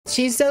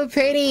She's so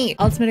pretty.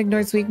 Ultimate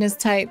ignores weakness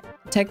type.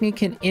 Technique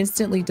can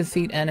instantly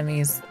defeat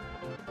enemies.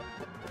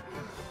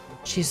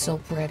 She's so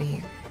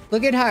pretty.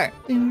 Look at her.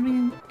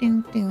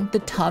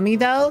 The tummy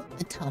though?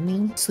 The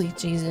tummy? Sweet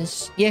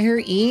Jesus. Yeah, her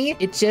E,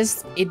 it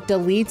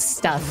deletes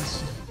stuff.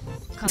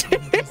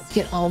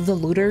 Get all the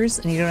looters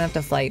and you don't have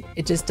to fight.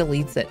 It just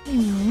deletes it.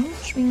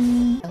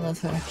 I love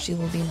her. She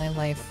will be my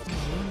life.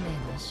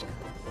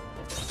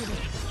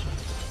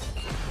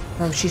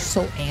 Oh, she's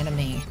so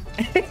anime.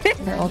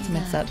 Her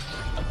ultimate's up.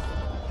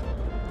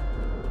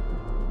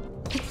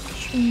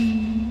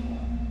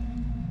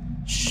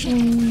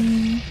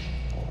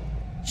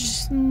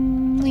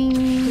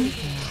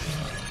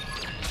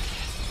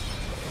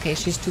 Okay,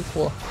 she's too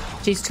cool.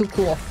 She's too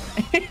cool.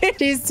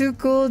 She's too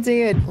cool,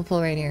 dude. We'll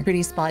pull right here.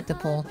 Pretty spot to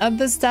pull. Of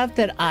the stuff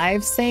that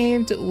I've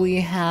saved, we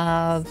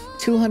have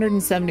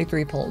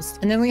 273 pulls.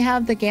 And then we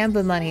have the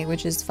Gamba money,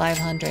 which is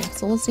 500.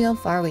 So we'll see how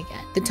far we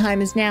get. The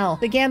time is now.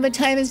 The Gamba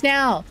time is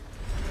now.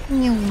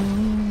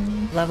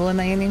 Level am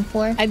I aiming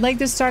for? I'd like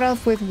to start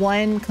off with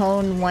 1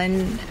 cone,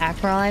 1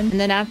 Acheron. And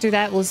then after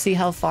that, we'll see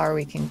how far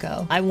we can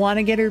go. I want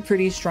to get her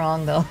pretty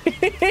strong, though.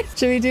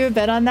 Should we do a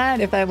bet on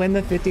that if I win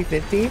the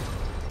 50-50?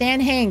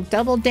 Dan Hang.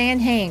 Double Dan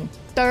Hang.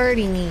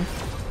 30 me.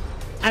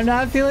 I'm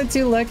not feeling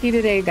too lucky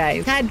today,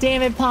 guys. God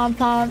damn it, Pom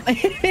Pom.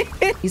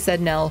 He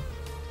said no.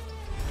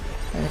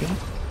 30.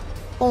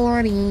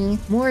 40.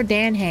 More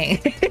Dan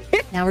Hang.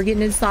 Now we're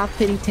getting in soft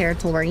pity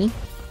territory.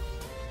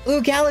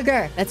 Ooh,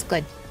 Gallagher. That's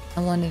good. I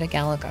wanted a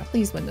Gallagher.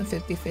 Please win the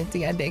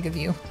 50-50. I beg of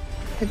you.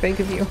 I beg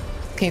of you.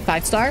 Okay,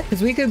 5-star.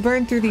 Because we could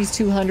burn through these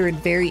 200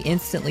 very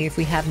instantly if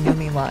we have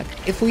Numi luck.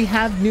 If we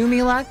have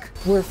Numi luck,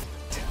 we're...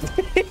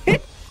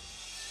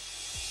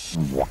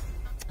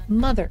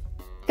 Mother.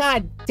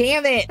 God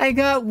damn it. I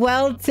got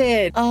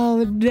welted.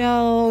 Oh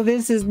no,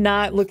 this is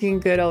not looking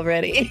good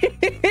already.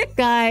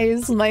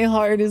 Guys, my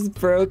heart is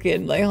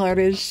broken. My heart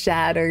is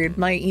shattered.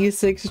 My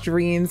E6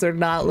 dreams are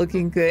not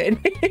looking good.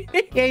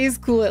 Yeah, he's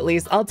cool at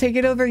least. I'll take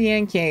it over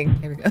Yan King.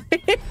 Here we go.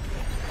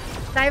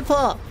 Side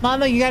pull.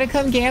 Mama, you gotta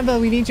come Gamba.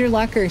 We need your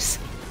luckers.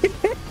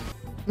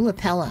 Ooh, a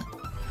Pella.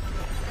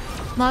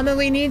 Mama,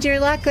 we need your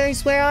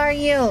luckers. Where are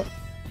you?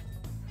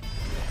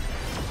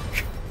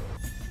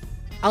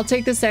 I'll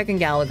take the second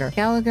Gallagher.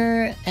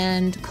 Gallagher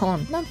and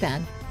Colm. Not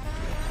bad.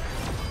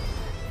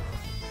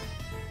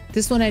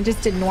 This one I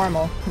just did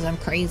normal because I'm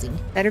crazy.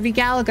 Better be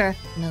Gallagher.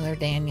 Another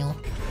Daniel.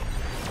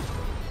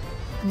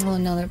 Oh,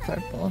 another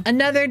purple.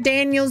 Another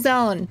Daniel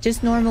zone.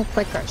 Just normal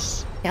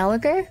clickers.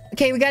 Gallagher?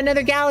 Okay, we got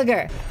another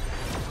Gallagher.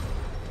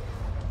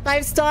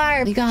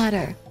 5-star. We got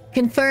her.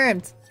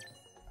 Confirmed.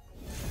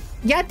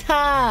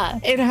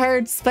 Yatta! It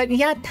hurts, but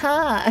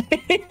yatta!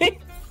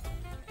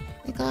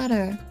 We got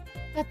her.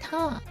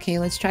 Yatta! Okay,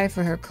 let's try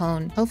for her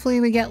cone. Hopefully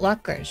we get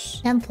luckers.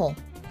 Temple.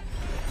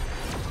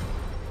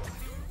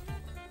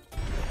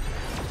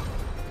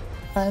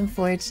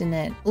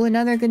 Unfortunate. Oh,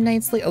 another good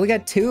night's sleep. Oh, we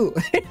got 2.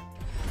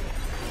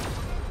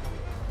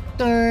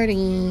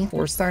 30.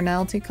 4-star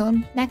novelty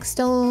cone. Next,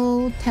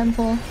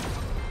 temple.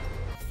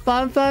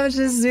 Pom Pom's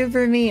just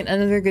super mean.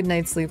 Another good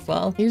night's sleep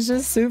well. He's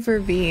just super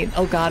mean.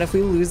 Oh god, if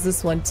we lose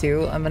this one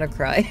too, I'm gonna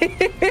cry.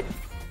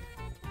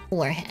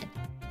 Forehead.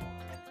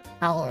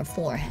 Our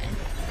forehead.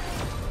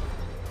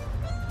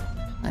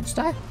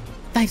 5-star?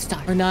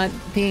 5-star. We're not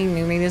beating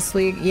Numi this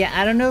week. Yeah,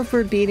 I don't know if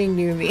we're beating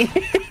Numi.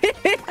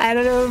 I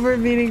don't know if we're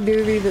beating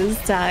Numi this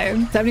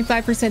time.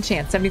 75%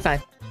 chance.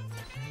 75.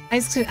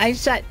 I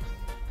shot.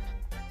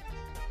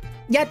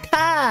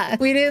 Yatta!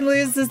 We didn't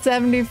lose to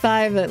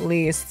 75 at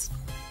least.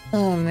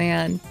 Oh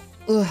man.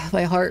 Ugh,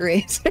 my heart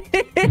rate.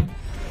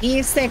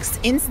 E6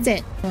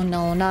 instant. Oh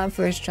no, not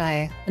first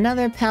try.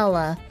 Another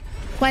Pella.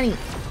 20.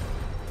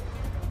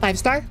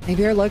 5-star?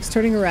 Maybe our luck's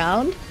turning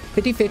around.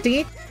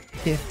 50-50.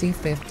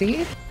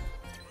 50-50.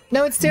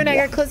 No, it's soon. I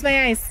gotta close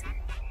my eyes.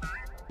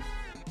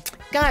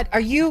 God,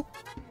 are you...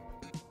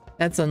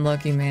 That's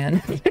unlucky,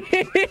 man.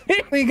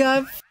 We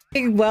got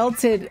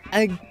welted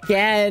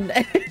again.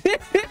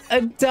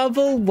 A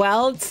double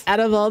welt. Out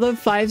of all the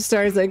 5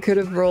 stars I could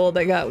have rolled,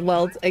 I got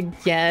welt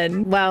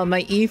again. Wow,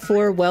 my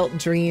E4 welt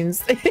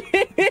dreams.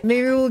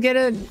 Maybe we'll get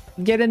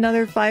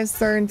another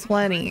 5-star in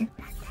 20.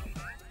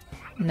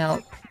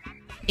 No.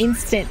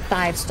 Instant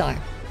 5-star.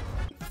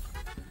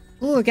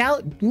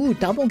 Ooh,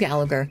 double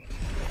Gallagher.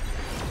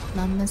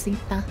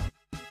 Mamacita.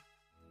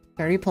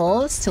 30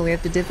 pulls till we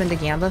have to dip into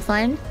Gamba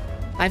find.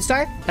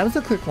 5-star? That was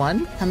a quick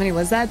one. How many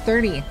was that?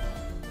 30,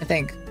 I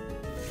think.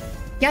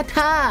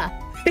 Yatta!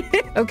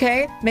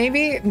 Okay,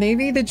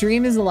 maybe the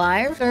dream is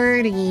alive.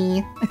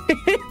 30.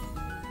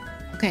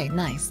 Okay,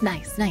 nice.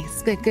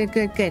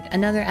 Good.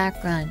 Another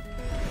Acheron.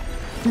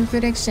 New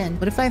prediction.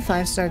 What if I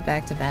 5-starred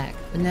back to back?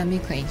 Wouldn't that be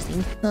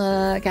crazy?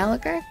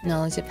 Gallagher?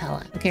 No, it's a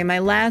Pella. Okay, my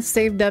last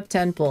saved up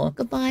temple.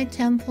 Goodbye,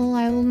 temple.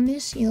 I will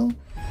miss you.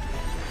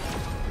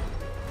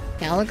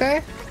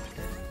 Gallagher?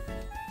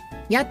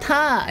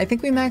 Yatta! I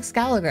think we maxed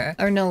Gallagher.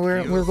 Or no,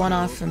 we're one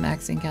off from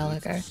maxing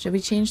Gallagher. Should we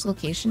change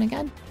location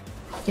again?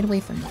 Get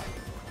away from me.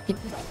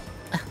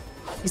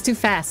 He's too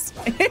fast.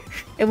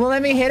 It won't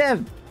let me hit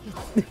him.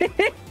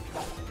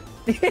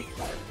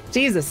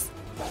 Jesus.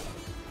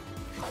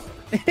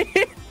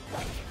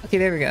 Okay,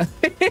 there we go.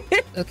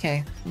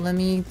 Okay, let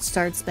me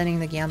start spending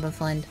the Gamba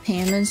fund.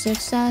 Payment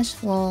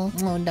successful.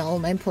 Oh no,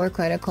 my poor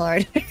credit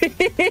card.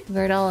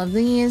 Convert all of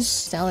these.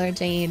 Stellar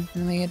Jade.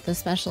 And we get the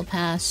special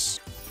pass.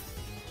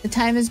 The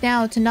time is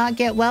now to not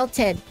get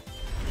welted.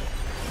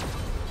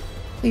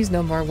 Please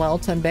no more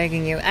welt, I'm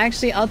begging you.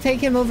 Actually, I'll take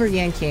him over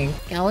Yanking.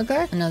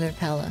 Gallagher? Another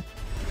Pella.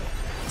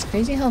 It's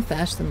crazy how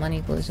fast the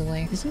money goes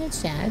away. Isn't it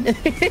sad?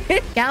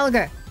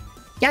 Gallagher!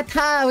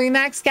 Yatta! We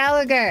maxed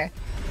Gallagher!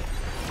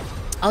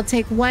 I'll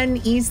take one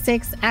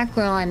E6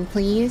 Acheron,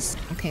 please.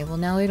 Okay, well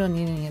now we don't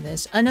need any of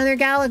this. Another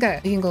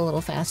Gallagher! We can go a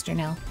little faster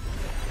now.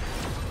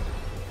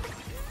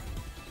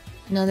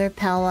 Another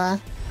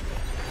Pella.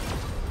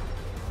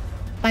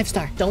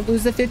 5-star. Don't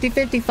lose the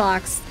 50-50,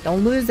 Fox.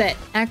 Don't lose it.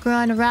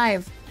 Acheron,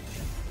 arrive.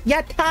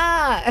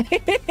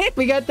 Yatta!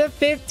 We got the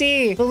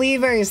 50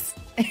 believers.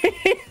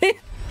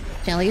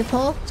 Jelly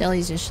pull?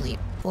 Jelly's asleep.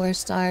 4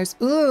 stars.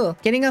 Ooh,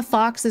 getting a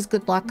Fox is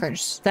good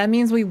luckers. That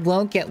means we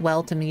won't get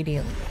welt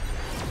immediately.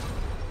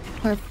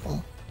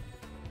 Purple.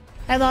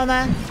 Hi,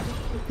 Mama.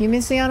 You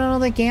missing out on all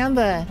the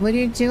Gamba. What are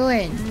you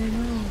doing?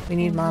 We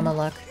need Mama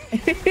luck.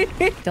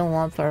 Don't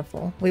want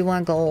purple. We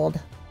want gold.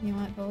 You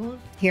want gold?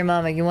 Here,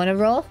 Mama. You want to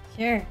roll?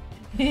 Sure.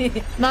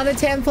 Mama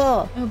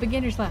Temple. Oh,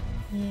 beginner's luck.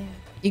 Yeah.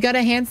 You got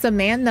a handsome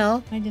man,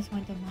 though. I just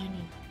want the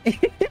money.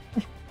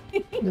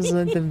 Just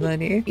want the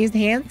money. He's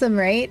handsome,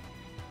 right?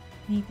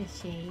 Need to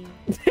shave.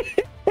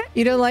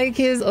 You don't like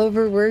his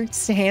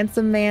overworked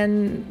handsome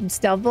man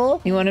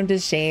stubble? You want him to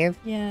shave?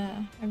 Yeah.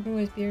 I grow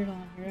his beard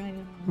longer. I don't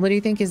know. What do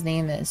you think his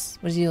name is?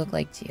 What does he look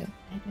like to you?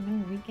 I don't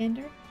know.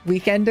 Weekender?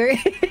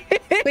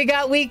 Weekender? We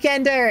got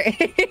Weekender!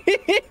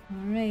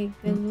 Alright.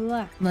 Good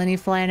luck. Money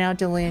flying out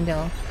the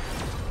window.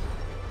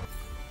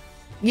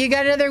 You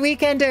got another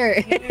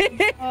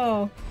Weekender!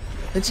 Oh.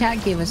 The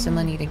chat gave us some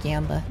money to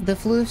Gamba. The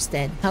floof's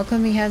dead. How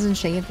come he hasn't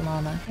shaved,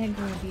 Mama? Can't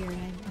grow a beard.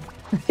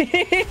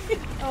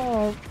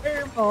 Oh,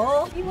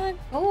 purple. You want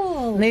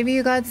gold. Maybe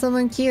you got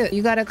someone cute.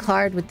 You got a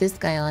card with this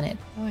guy on it.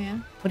 Oh, yeah?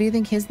 What do you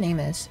think his name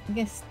is? I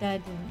guess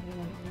stud.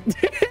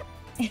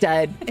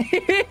 Stud.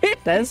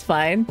 That's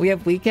fine. We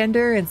have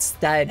Weekender and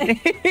Stud.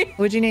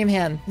 What'd you name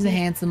him? He's a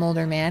handsome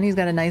older man. He's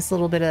got a nice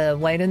little bit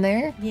of white in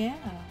there. Yeah.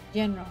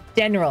 General.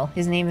 General.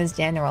 His name is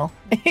General.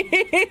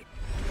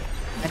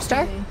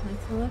 5-star? Okay,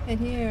 let's look at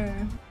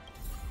here.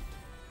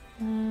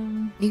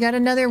 You got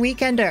another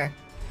Weekender.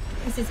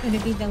 This is going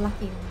to be the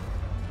lucky one.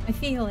 I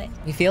feel it.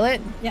 You feel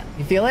it? Yeah.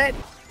 You feel it?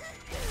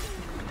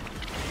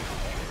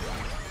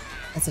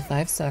 That's a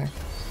 5-star.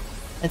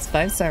 That's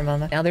 5-star,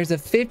 Mama. Now there's a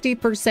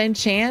 50%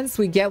 chance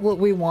we get what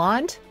we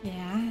want.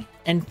 Yeah.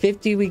 And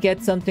 50 we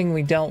get something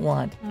we don't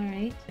want. All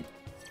right.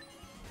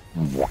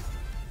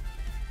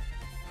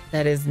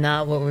 That is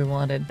not what we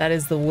wanted. That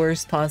is the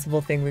worst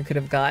possible thing we could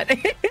have got.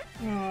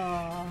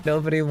 Oh.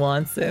 Nobody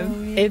wants him. Oh,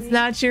 really? It's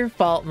not your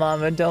fault,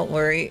 Mama. Don't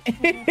worry.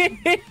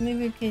 Maybe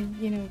we could,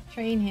 you know,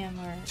 train him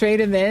or...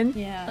 Trade him in?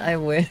 Yeah. I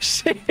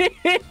wish.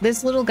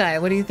 This little guy,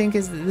 what do you think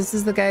is... This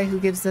is the guy who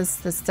gives us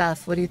the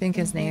stuff. What do you think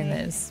his name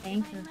is?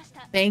 Banker.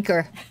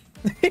 Banker.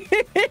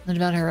 What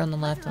about her on the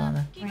left,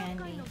 Mama?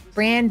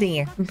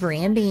 Brandy.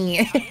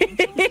 Brandy.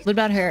 What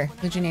about her?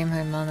 What'd you name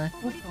her, Mama?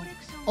 Opal.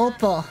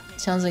 Opal.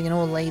 Sounds like an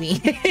old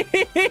lady.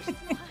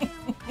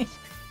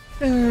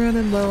 We're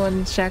running low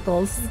on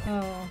shekels.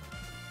 Oh.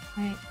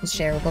 Right. Let's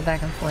share. We'll go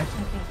back and forth.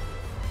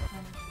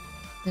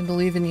 Okay. I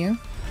believe in you.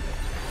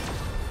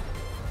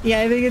 Yeah,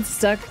 I think it's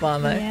stuck,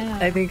 Mama. Yeah.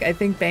 I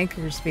think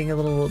Banker's being a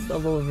little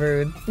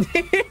rude.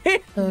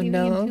 Oh Giving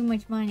no. him too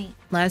much money.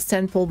 Last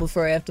 10 pull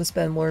before I have to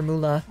spend more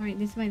moolah. All right,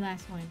 this is my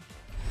last one.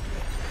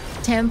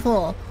 10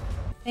 pull.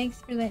 Thanks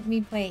for letting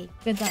me play.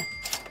 Good luck.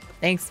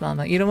 Thanks,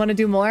 Mama. You don't want to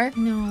do more?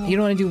 No. You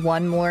don't want to do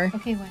one more?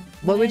 Okay, one.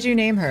 What would you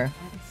name her?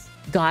 Goddess.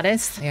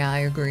 Goddess? Yeah, I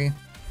agree.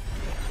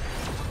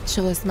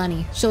 Show us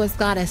money. Show us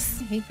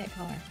Goddess. I hate that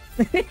color.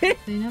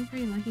 I'm not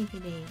very lucky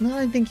today. No,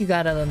 I think you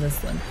got it on this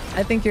one.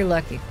 I think you're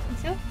lucky. Think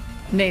so?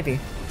 Maybe.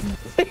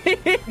 I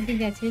think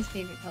that's his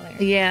favorite color.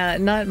 Yeah,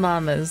 not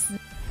Mama's.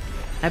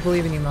 I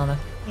believe in you, Mama.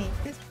 Okay,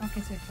 his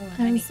pockets are full of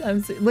money.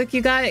 Look,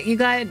 you got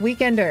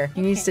Weekender.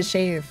 He needs to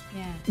shave.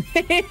 Yeah.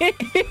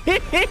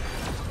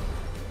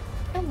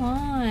 Come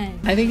on.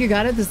 I think you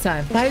got it this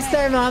time.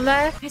 5-star,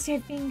 Mama. Cross your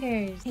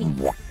fingers. Hey.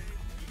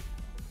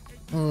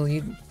 Oh,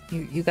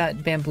 you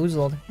got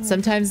bamboozled.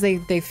 Sometimes they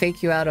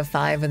fake you out a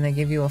 5 and they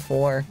give you a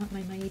 4. I want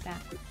my money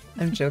back.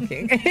 I'm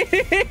joking.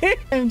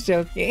 I'm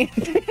joking.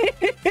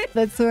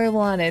 That's what I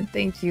wanted.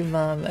 Thank you,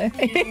 Mama.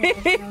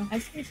 I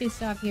think we should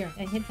stop here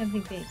and hit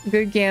something big.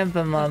 Good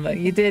Gamba, Mama.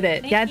 You did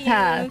it. Thank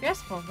Yatta. you.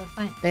 Stressful, but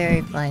fun.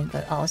 Very fun,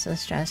 but also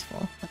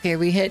stressful. Okay,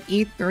 we hit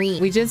E3.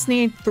 We just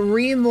need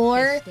 3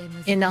 more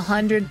in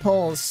 100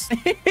 pulls.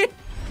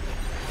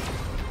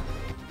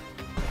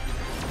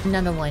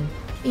 Another one.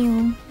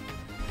 Ew.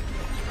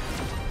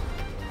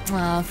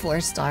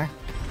 4-star.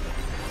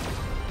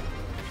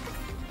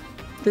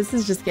 This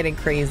is just getting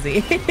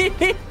crazy.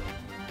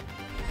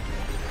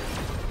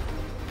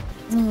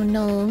 Oh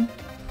no.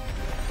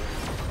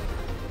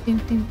 Ding,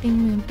 ding,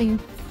 ding, ding.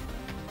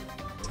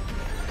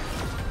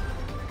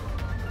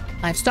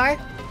 5-star?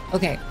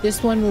 Okay,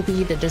 this one will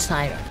be the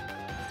decider.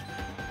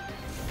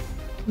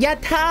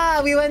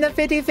 Yatta! We won the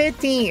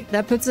 50-50!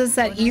 That puts us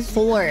at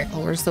E4.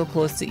 Oh, we're so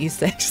close to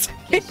E6.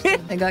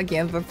 I got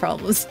Gamba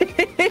problems.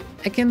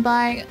 I can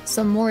buy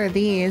some more of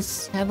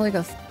these. I have like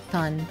a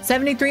ton.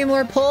 73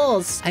 more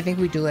pulls! I think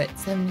we do it.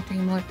 73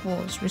 more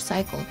pulls.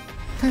 Recycled.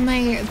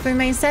 For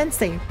my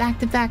sensei.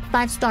 Back-to-back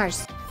 5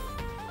 stars.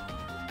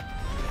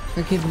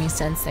 Forgive me,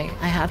 Sensei.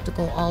 I have to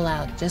go all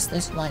out just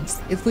this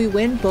once. If we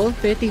win both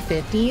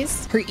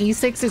 50-50s, her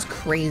E6 is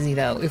crazy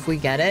though, if we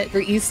get it.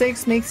 Her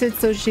E6 makes it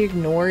so she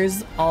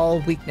ignores all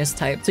weakness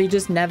types. So you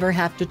just never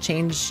have to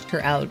change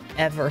her out,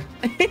 ever.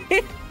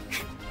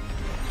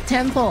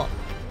 Temple.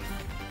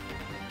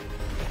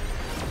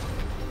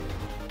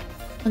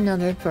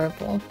 Another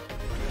purple.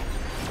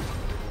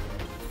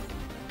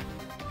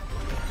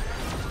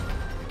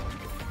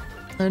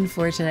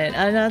 Unfortunate.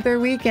 Another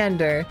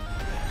weekender.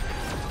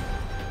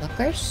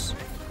 Lookers?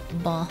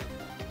 Bah.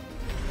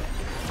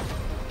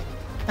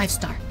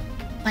 5-star.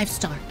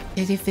 5-star.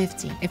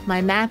 50-50. If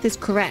my math is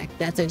correct,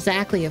 that's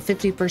exactly a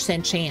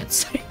 50%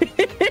 chance.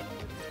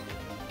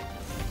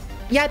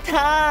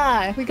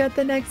 Yatta! We got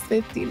the next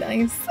 50.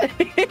 Nice.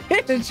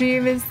 The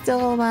dream is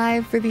still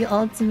alive for the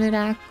ultimate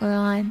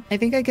Acheron. I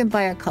think I can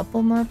buy a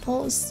couple more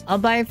pulls. I'll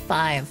buy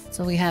 5,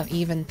 so we have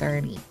even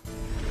 30.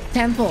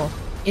 Temple.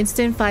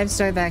 Instant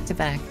 5-star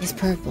back-to-back. It's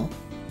purple.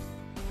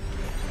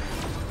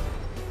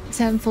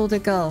 10 full to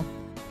go.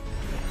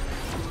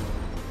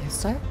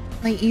 5-star?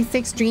 My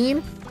E6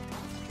 dream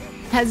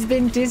has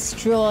been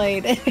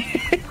destroyed.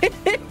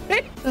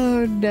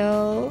 Oh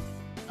no.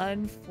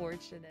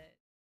 Unfortunate.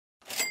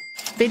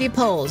 50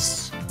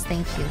 pulls.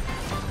 Thank you.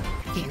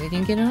 Okay, we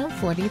didn't get it on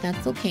 40.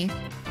 That's okay.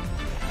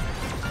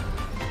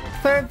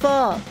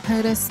 Purple.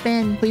 Hurt a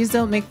spin. Please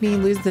don't make me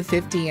lose the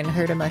 50 and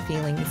hurt my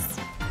feelings.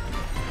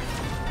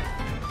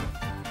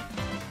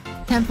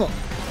 Temple.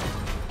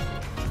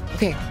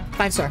 Okay.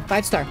 5-star.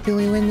 5-star. Can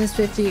we win this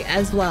 50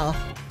 as well?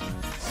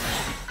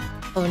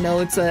 Oh no,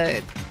 it's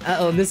a...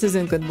 Uh-oh, this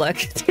isn't good luck.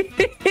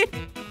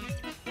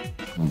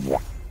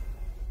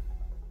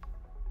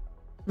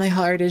 My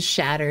heart is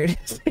shattered.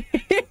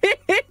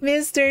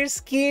 Mr.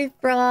 Ski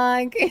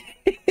Frog.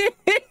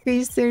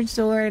 Research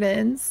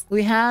Jordans.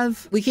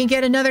 We can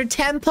get another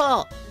 10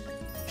 pull.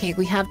 Okay,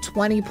 we have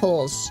 20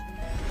 pulls.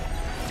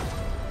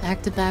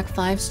 Back-to-back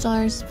 5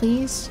 stars,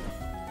 please.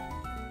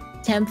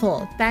 10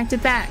 pull.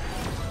 Back-to-back.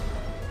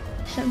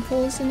 10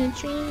 pulls in a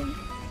dream.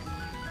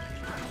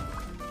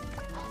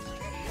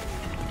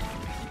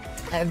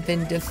 I've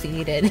been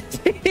defeated.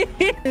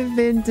 I've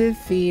been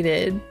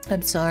defeated.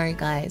 I'm sorry,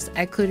 guys.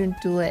 I couldn't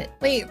do it.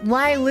 Wait,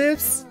 why,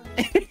 Loops?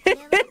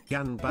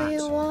 Wait,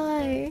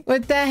 why?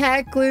 What the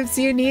heck, Loops?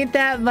 You need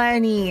that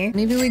money.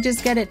 Maybe we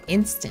just get it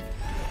instant.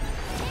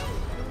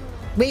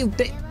 Wait,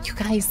 you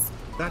guys.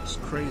 That's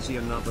crazy,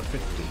 another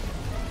 50.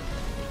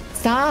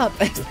 Stop.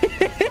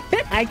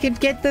 I could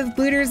get the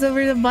booters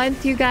over the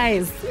month, you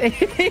guys.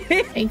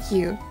 Thank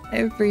you. I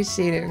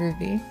appreciate it,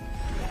 Ruby.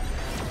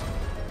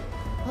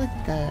 What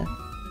the?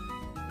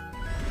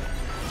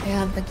 I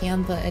have the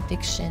Gamba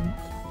addiction.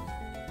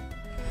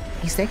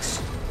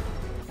 E6?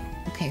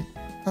 Okay,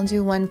 I'll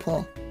do 1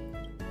 pull.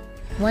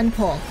 1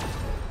 pull.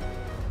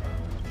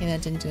 Okay,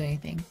 that didn't do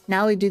anything.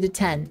 Now we do the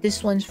 10.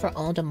 This one's for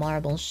all the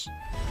marbles.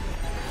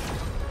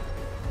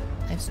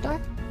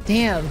 5-star?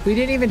 Damn, we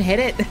didn't even hit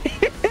it.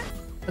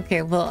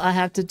 Okay, well, I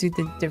have to do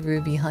the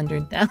Ruby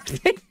 100 now.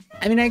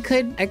 I mean, I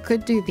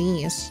could do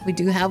these. We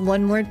do have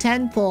 1 more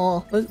 10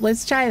 pull.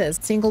 Let's try this.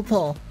 Single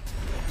pull.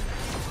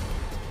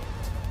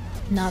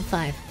 Not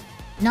 5.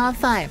 Not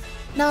 5.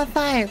 Not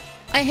 5.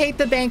 I hate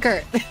the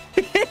banker.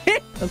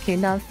 Okay,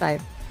 not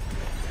 5.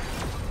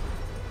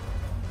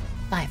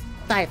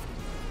 5.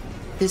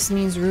 This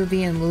means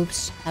Ruby and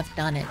Loops have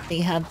done it. They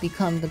have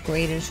become the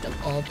greatest of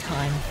all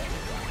time.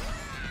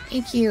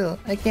 Thank you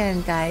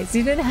again, guys.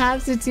 You didn't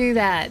have to do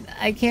that.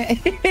 I can't.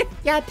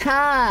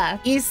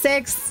 Yatta!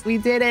 E6. We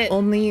did it.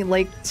 Only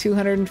like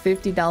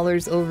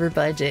 $250 over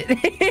budget.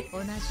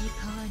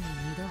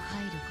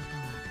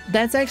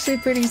 That's actually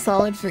pretty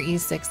solid for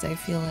E6, I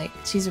feel like.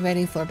 She's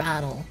ready for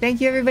battle. Thank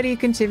you everybody who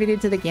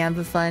contributed to the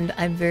Gamba Fund.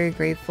 I'm very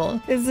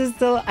grateful. This is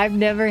so... I've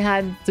never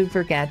had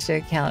Super Gacha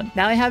account.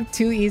 Now I have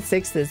 2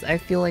 E6s. I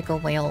feel like a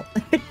whale.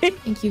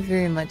 Thank you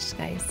very much,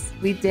 guys.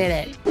 We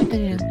did it.